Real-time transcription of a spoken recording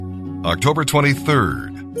October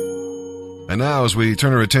 23rd. And now as we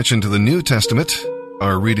turn our attention to the New Testament,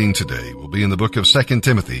 our reading today will be in the book of 2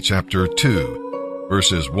 Timothy chapter 2,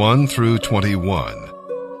 verses 1 through 21.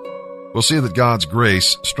 We'll see that God's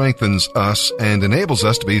grace strengthens us and enables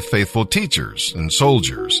us to be faithful teachers and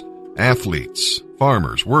soldiers, athletes,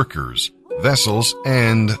 farmers, workers, vessels,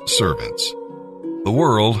 and servants. The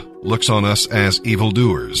world looks on us as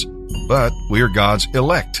evildoers, but we are God's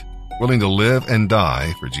elect, willing to live and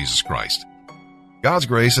die for Jesus Christ. God's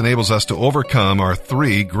grace enables us to overcome our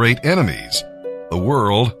three great enemies, the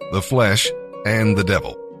world, the flesh, and the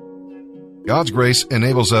devil. God's grace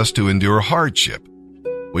enables us to endure hardship.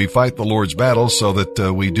 We fight the Lord's battles so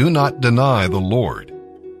that we do not deny the Lord.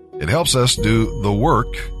 It helps us do the work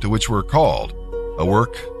to which we're called, a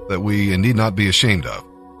work that we need not be ashamed of,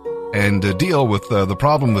 and deal with the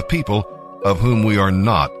problem of people of whom we are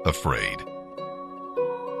not afraid.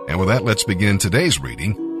 And with that, let's begin today's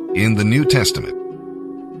reading in the New Testament.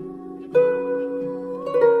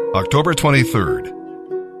 October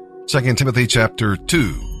 23rd, 2 Timothy chapter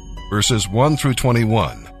 2, verses 1 through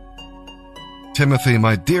 21. Timothy,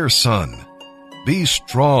 my dear son, be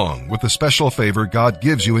strong with the special favor God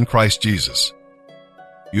gives you in Christ Jesus.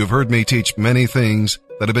 You have heard me teach many things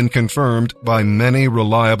that have been confirmed by many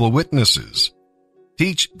reliable witnesses.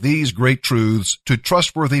 Teach these great truths to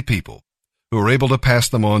trustworthy people who are able to pass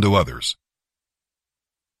them on to others.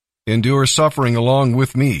 Endure suffering along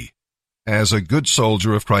with me as a good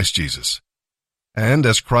soldier of Christ Jesus. And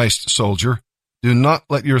as Christ's soldier, do not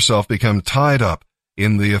let yourself become tied up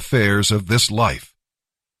in the affairs of this life,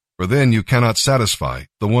 for then you cannot satisfy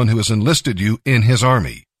the one who has enlisted you in his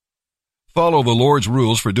army. Follow the Lord's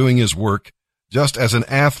rules for doing his work, just as an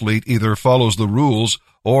athlete either follows the rules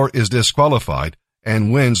or is disqualified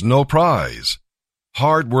and wins no prize.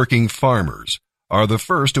 Hard-working farmers are the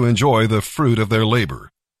first to enjoy the fruit of their labor.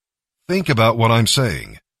 Think about what I'm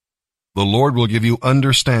saying. The Lord will give you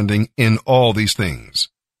understanding in all these things.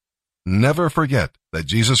 Never forget that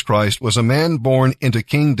Jesus Christ was a man born into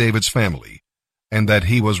King David's family, and that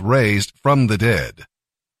he was raised from the dead.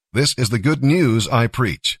 This is the good news I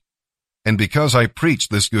preach. And because I preach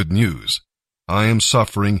this good news, I am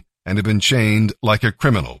suffering and have been chained like a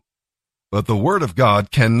criminal. But the word of God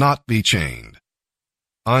cannot be chained.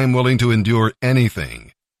 I am willing to endure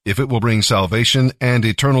anything if it will bring salvation and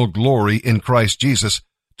eternal glory in Christ Jesus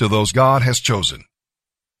to those God has chosen.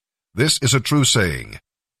 This is a true saying.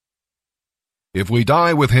 If we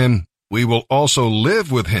die with him, we will also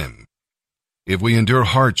live with him. If we endure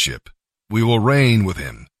hardship, we will reign with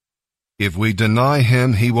him. If we deny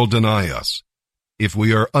him, he will deny us. If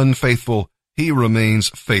we are unfaithful, he remains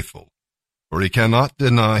faithful, for he cannot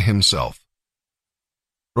deny himself.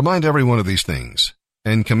 Remind everyone of these things,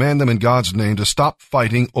 and command them in God's name to stop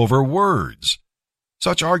fighting over words.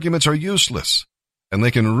 Such arguments are useless, and they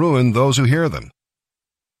can ruin those who hear them.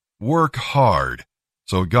 Work hard,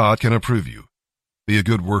 so God can approve you. Be a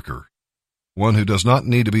good worker, one who does not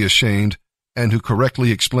need to be ashamed and who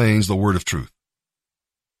correctly explains the word of truth.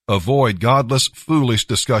 Avoid godless, foolish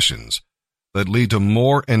discussions that lead to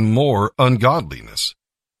more and more ungodliness.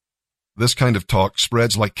 This kind of talk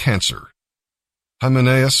spreads like cancer.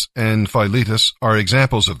 Hymenaeus and Philetus are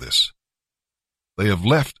examples of this. They have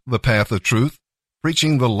left the path of truth,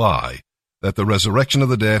 preaching the lie that the resurrection of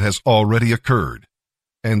the dead has already occurred,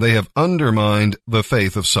 and they have undermined the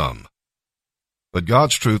faith of some. But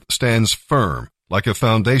God's truth stands firm like a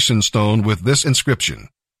foundation stone with this inscription: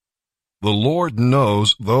 The Lord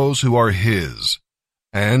knows those who are his,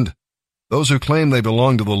 and those who claim they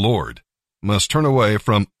belong to the Lord must turn away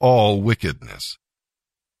from all wickedness.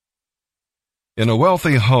 In a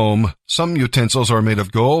wealthy home, some utensils are made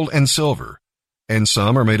of gold and silver, and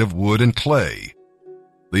some are made of wood and clay.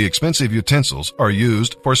 The expensive utensils are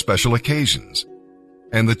used for special occasions,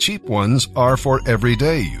 and the cheap ones are for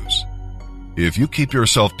everyday use. If you keep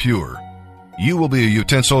yourself pure, you will be a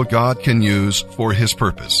utensil God can use for his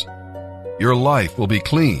purpose. Your life will be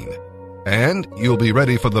clean, and you'll be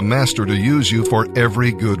ready for the Master to use you for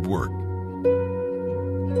every good work.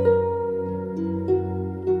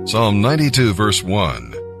 Psalm 92 verse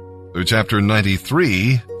 1 through chapter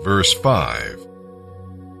 93 verse 5.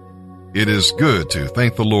 It is good to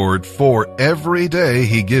thank the Lord for every day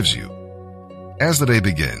he gives you. As the day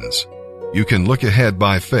begins, you can look ahead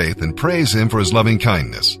by faith and praise him for his loving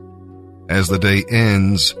kindness. As the day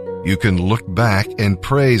ends, you can look back and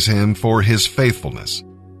praise him for his faithfulness.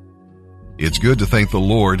 It's good to thank the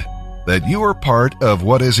Lord that you are part of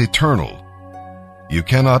what is eternal. You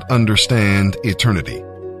cannot understand eternity,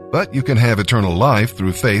 but you can have eternal life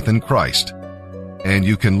through faith in Christ, and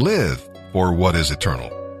you can live for what is eternal.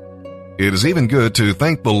 It is even good to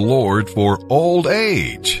thank the Lord for old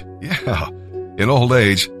age. Yeah, in old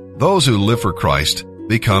age, those who live for Christ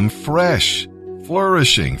become fresh,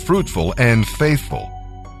 flourishing, fruitful, and faithful.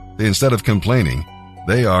 Instead of complaining,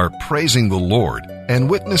 they are praising the Lord and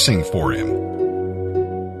witnessing for Him.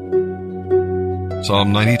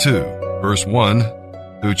 Psalm 92, verse 1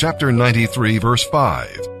 through chapter 93, verse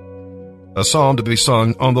 5. A psalm to be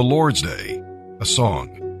sung on the Lord's Day, a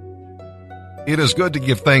song. It is good to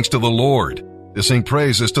give thanks to the Lord, to sing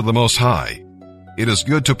praises to the Most High. It is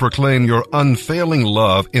good to proclaim your unfailing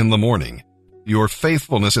love in the morning, your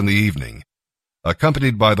faithfulness in the evening,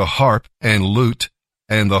 accompanied by the harp and lute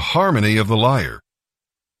and the harmony of the lyre.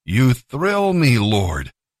 You thrill me,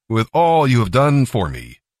 Lord, with all you have done for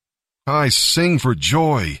me. I sing for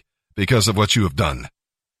joy because of what you have done.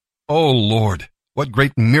 O Lord, what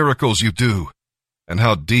great miracles you do, and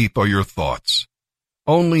how deep are your thoughts.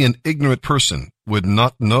 Only an ignorant person would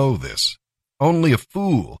not know this. Only a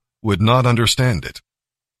fool would not understand it.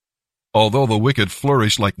 Although the wicked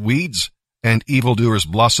flourish like weeds and evildoers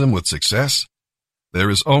blossom with success, there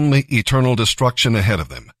is only eternal destruction ahead of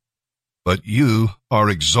them. But you are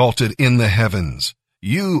exalted in the heavens.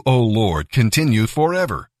 You, O Lord, continue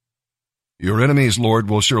forever. Your enemies, Lord,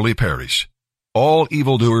 will surely perish. All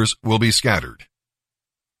evildoers will be scattered.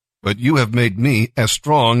 But you have made me as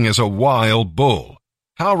strong as a wild bull.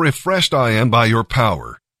 How refreshed I am by your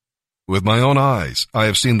power. With my own eyes I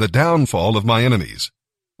have seen the downfall of my enemies.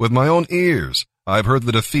 With my own ears I have heard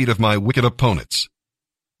the defeat of my wicked opponents.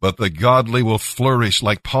 But the godly will flourish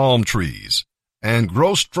like palm trees, and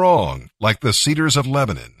grow strong like the cedars of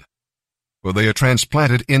Lebanon. For they are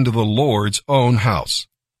transplanted into the Lord's own house.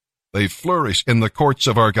 They flourish in the courts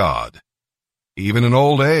of our God. Even in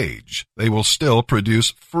old age, they will still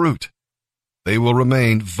produce fruit. They will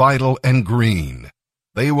remain vital and green.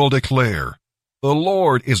 They will declare, the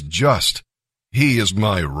Lord is just. He is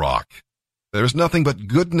my rock. There is nothing but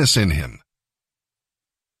goodness in him.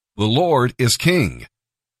 The Lord is king.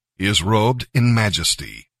 He is robed in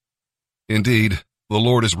majesty. Indeed, the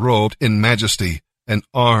Lord is robed in majesty and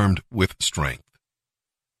armed with strength.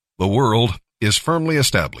 The world is firmly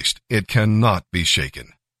established. It cannot be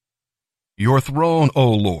shaken. Your throne,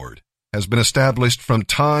 O Lord, has been established from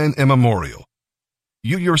time immemorial.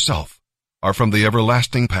 You yourself are from the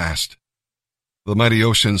everlasting past. The mighty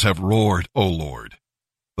oceans have roared, O Lord.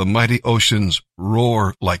 The mighty oceans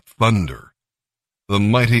roar like thunder. The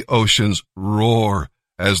mighty oceans roar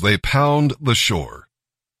as they pound the shore.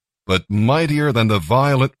 But mightier than the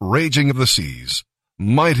violent raging of the seas,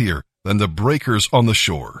 mightier than the breakers on the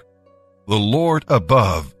shore, the Lord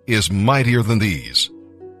above is mightier than these.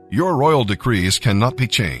 Your royal decrees cannot be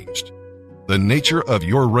changed. The nature of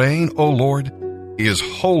your reign, O Lord, is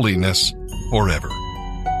holiness forever.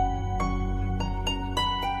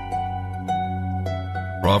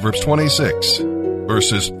 Proverbs 26,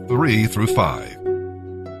 verses 3 through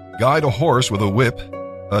 5. Guide a horse with a whip,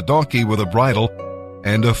 a donkey with a bridle,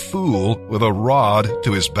 and a fool with a rod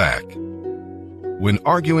to his back. When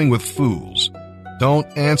arguing with fools, don't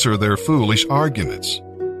answer their foolish arguments,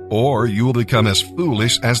 or you will become as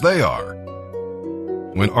foolish as they are.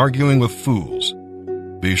 When arguing with fools,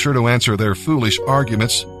 be sure to answer their foolish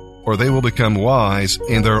arguments, or they will become wise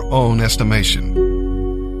in their own estimation.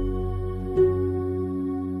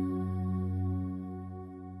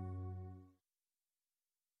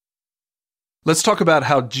 Let's talk about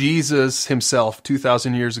how Jesus himself,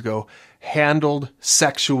 2,000 years ago, handled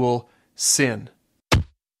sexual sin.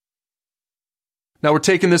 Now, we're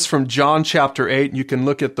taking this from John chapter 8, and you can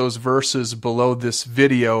look at those verses below this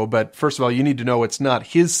video, but first of all, you need to know it's not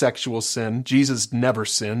his sexual sin. Jesus never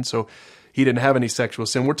sinned, so he didn't have any sexual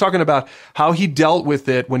sin. We're talking about how he dealt with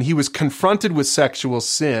it when he was confronted with sexual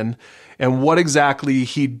sin and what exactly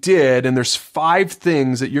he did. And there's 5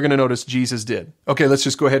 things that you're going to notice Jesus did. Okay, let's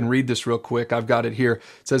just go ahead and read this real quick. I've got it here.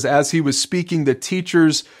 It says, as he was speaking, the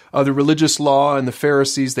teachers of the religious law and the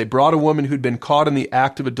Pharisees, they brought a woman who'd been caught in the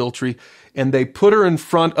act of adultery, and they put her in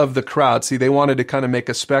front of the crowd. See, they wanted to kind of make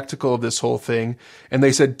a spectacle of this whole thing. And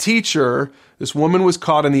they said, teacher, this woman was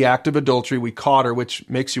caught in the act of adultery. We caught her, which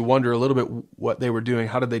makes you wonder a little bit what they were doing.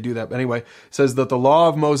 How did they do that? But anyway, it says that the law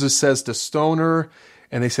of Moses says to stone her.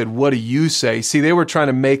 And they said, what do you say? See, they were trying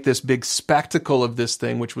to make this big spectacle of this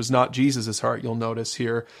thing, which was not Jesus' heart, you'll notice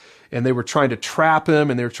here. And they were trying to trap him,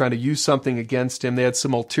 and they were trying to use something against him. They had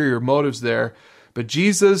some ulterior motives there. But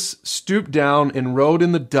Jesus stooped down and wrote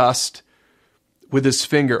in the dust with his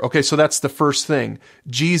finger. Okay, so that's the first thing.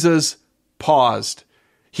 Jesus paused.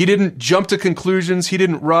 He didn't jump to conclusions. He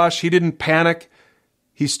didn't rush. He didn't panic.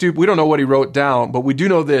 He stooped. We don't know what he wrote down, but we do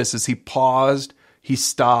know this, is he paused, he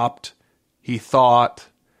stopped, he thought,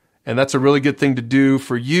 And that's a really good thing to do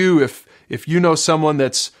for you. If you know someone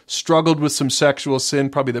that's struggled with some sexual sin,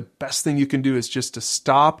 probably the best thing you can do is just to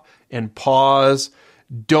stop and pause.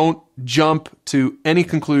 Don't jump to any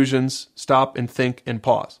conclusions. Stop and think and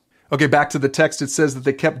pause. Okay, back to the text. It says that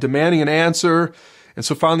they kept demanding an answer. And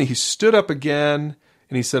so finally he stood up again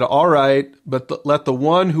and he said, all right, but let the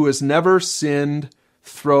one who has never sinned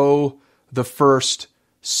throw the first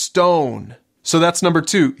stone. So that's number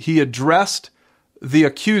 2. He addressed the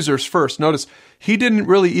accusers first. Notice, he didn't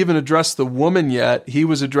really even address the woman yet. He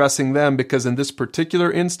was addressing them because in this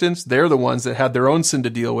particular instance, they're the ones that had their own sin to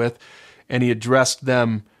deal with, and he addressed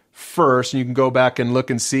them first. And you can go back and look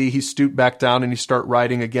and see, he stooped back down and he started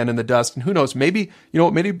writing again in the dust. And who knows, maybe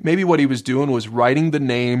what he was doing was writing the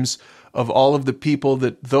names of all of the people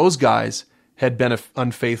that those guys had been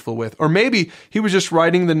unfaithful with. Or maybe he was just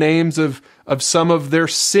writing the names of some of their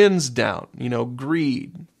sins down,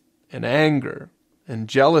 greed and anger and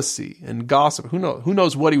jealousy and gossip. Who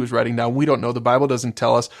knows what he was writing down? We don't know. The Bible doesn't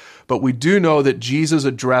tell us. But we do know that Jesus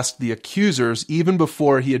addressed the accusers even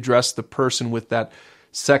before he addressed the person with that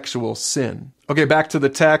sexual sin. Okay, back to the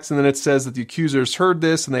text. And then it says that the accusers heard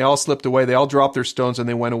this and they all slipped away. They all dropped their stones and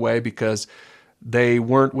they went away because they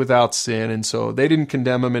weren't without sin. And so they didn't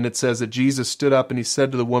condemn him. And it says that Jesus stood up and he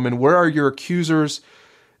said to the woman, "Where are your accusers?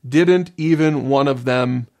 Didn't even one of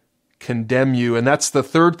them condemn you?" And that's the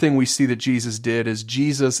third thing we see that Jesus did, is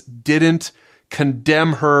Jesus didn't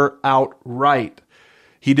condemn her outright.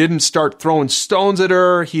 He didn't start throwing stones at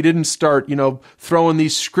her. He didn't start, throwing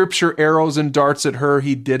these scripture arrows and darts at her.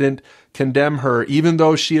 He didn't condemn her, even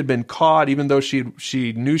though she had been caught, even though she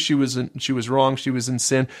knew she was wrong, she was in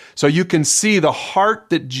sin. So you can see the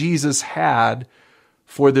heart that Jesus had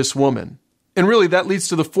for this woman. And really, that leads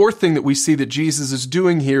to the fourth thing that we see that Jesus is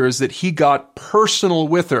doing here, is that he got personal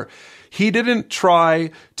with her. He didn't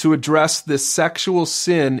try to address this sexual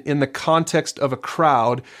sin in the context of a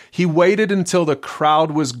crowd. He waited until the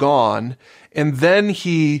crowd was gone, and then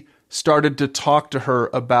he started to talk to her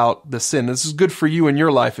about the sin. This is good for you in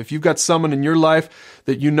your life. If you've got someone in your life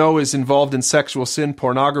that is involved in sexual sin,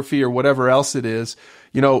 pornography, or whatever else it is,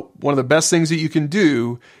 one of the best things that you can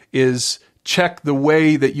do is check the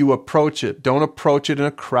way that you approach it. Don't approach it in a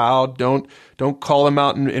crowd. Don't call them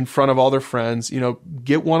out in front of all their friends.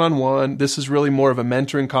 Get one-on-one. This is really more of a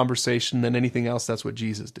mentoring conversation than anything else. That's what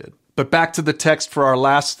Jesus did. But back to the text for our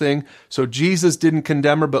last thing. So Jesus didn't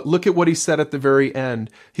condemn her, but look at what he said at the very end.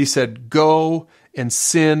 He said, "Go and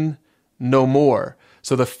sin no more."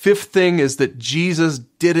 So the fifth thing is that Jesus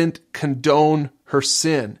didn't condone her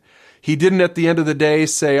sin. He didn't at the end of the day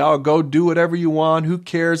say, "Oh, go do whatever you want. Who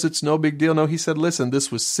cares? It's no big deal." No, he said, listen,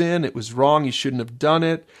 this was sin. It was wrong. You shouldn't have done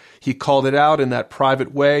it. He called it out in that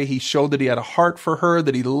private way. He showed that he had a heart for her,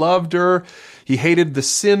 that he loved her. He hated the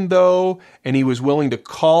sin, though, and he was willing to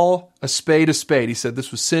call a spade a spade. He said, this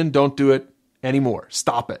was sin. Don't do it anymore.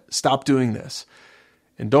 Stop it. Stop doing this.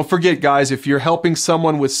 And don't forget, guys, if you're helping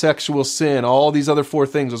someone with sexual sin, all these other 4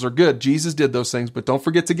 things, those are good. Jesus did those things, but don't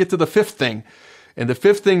forget to get to the 5th thing. And the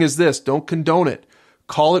 5th thing is this: don't condone it.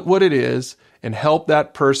 Call it what it is and help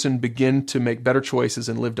that person begin to make better choices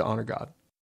and live to honor God.